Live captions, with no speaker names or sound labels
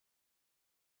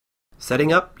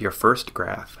Setting up your first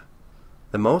graph.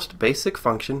 The most basic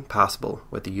function possible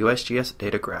with the USGS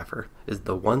data grapher is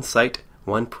the one site,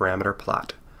 one parameter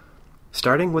plot.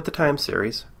 Starting with the time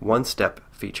series one step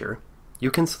feature,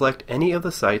 you can select any of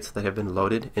the sites that have been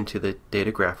loaded into the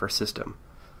data grapher system.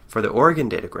 For the Oregon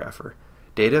data grapher,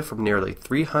 data from nearly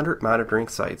 300 monitoring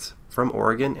sites from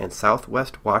Oregon and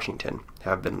Southwest Washington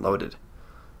have been loaded.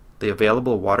 The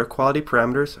available water quality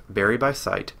parameters vary by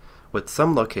site, with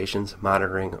some locations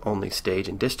monitoring only stage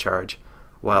and discharge,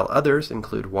 while others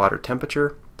include water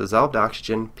temperature, dissolved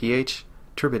oxygen, pH,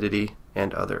 turbidity,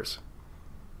 and others.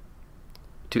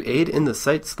 To aid in the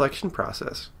site selection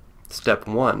process, Step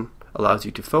 1 allows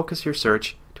you to focus your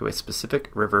search to a specific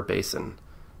river basin.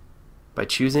 By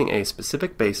choosing a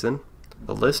specific basin,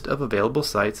 the list of available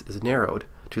sites is narrowed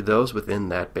to those within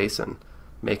that basin,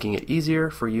 making it easier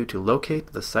for you to locate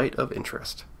the site of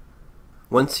interest.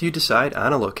 Once you decide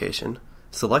on a location,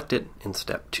 select it in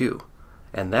Step 2,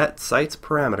 and that site's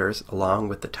parameters along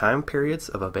with the time periods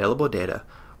of available data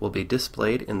will be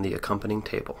displayed in the accompanying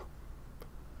table.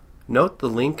 Note the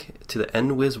link to the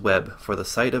NWIS web for the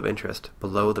site of interest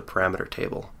below the parameter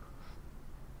table.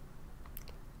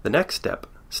 The next step,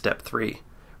 Step 3,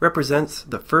 represents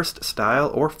the first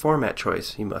style or format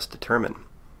choice you must determine.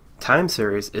 Time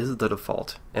series is the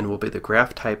default and will be the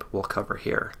graph type we'll cover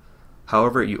here.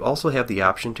 However, you also have the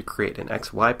option to create an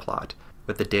XY plot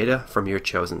with the data from your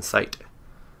chosen site.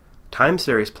 Time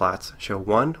series plots show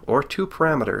one or two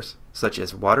parameters, such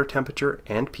as water temperature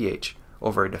and pH,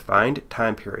 over a defined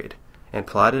time period and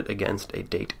plotted against a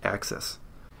date axis.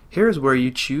 Here's where you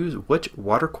choose which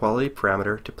water quality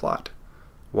parameter to plot.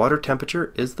 Water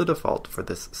temperature is the default for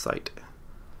this site.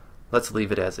 Let's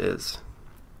leave it as is.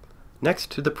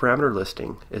 Next to the parameter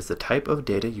listing is the type of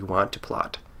data you want to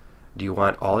plot. Do you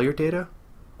want all your data,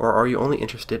 or are you only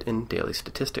interested in daily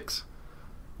statistics?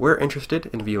 We're interested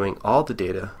in viewing all the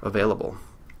data available.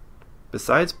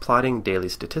 Besides plotting daily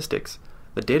statistics,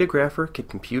 the data grapher can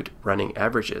compute running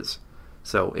averages.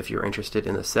 So if you're interested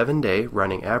in the 7-day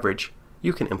running average,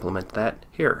 you can implement that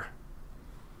here.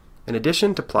 In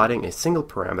addition to plotting a single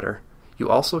parameter, you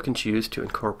also can choose to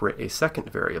incorporate a second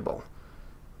variable.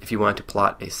 If you want to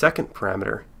plot a second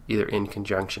parameter, either in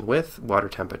conjunction with water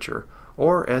temperature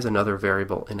or as another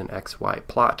variable in an XY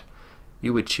plot,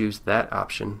 you would choose that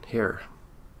option here.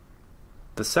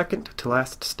 The second to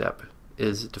last step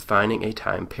is defining a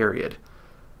time period.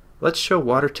 Let's show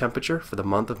water temperature for the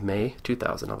month of May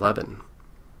 2011.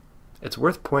 It's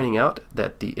worth pointing out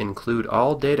that the Include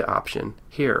All Data option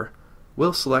here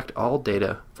will select all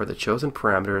data for the chosen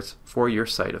parameters for your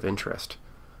site of interest.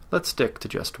 Let's stick to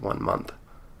just 1 month.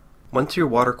 Once your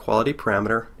water quality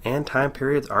parameter and time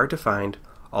periods are defined,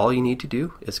 all you need to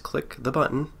do is click the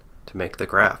button to make the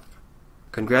graph.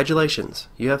 Congratulations!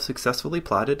 You have successfully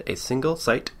plotted a single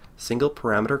site, single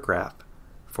parameter graph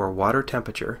for water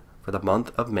temperature for the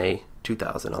month of May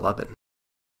 2011.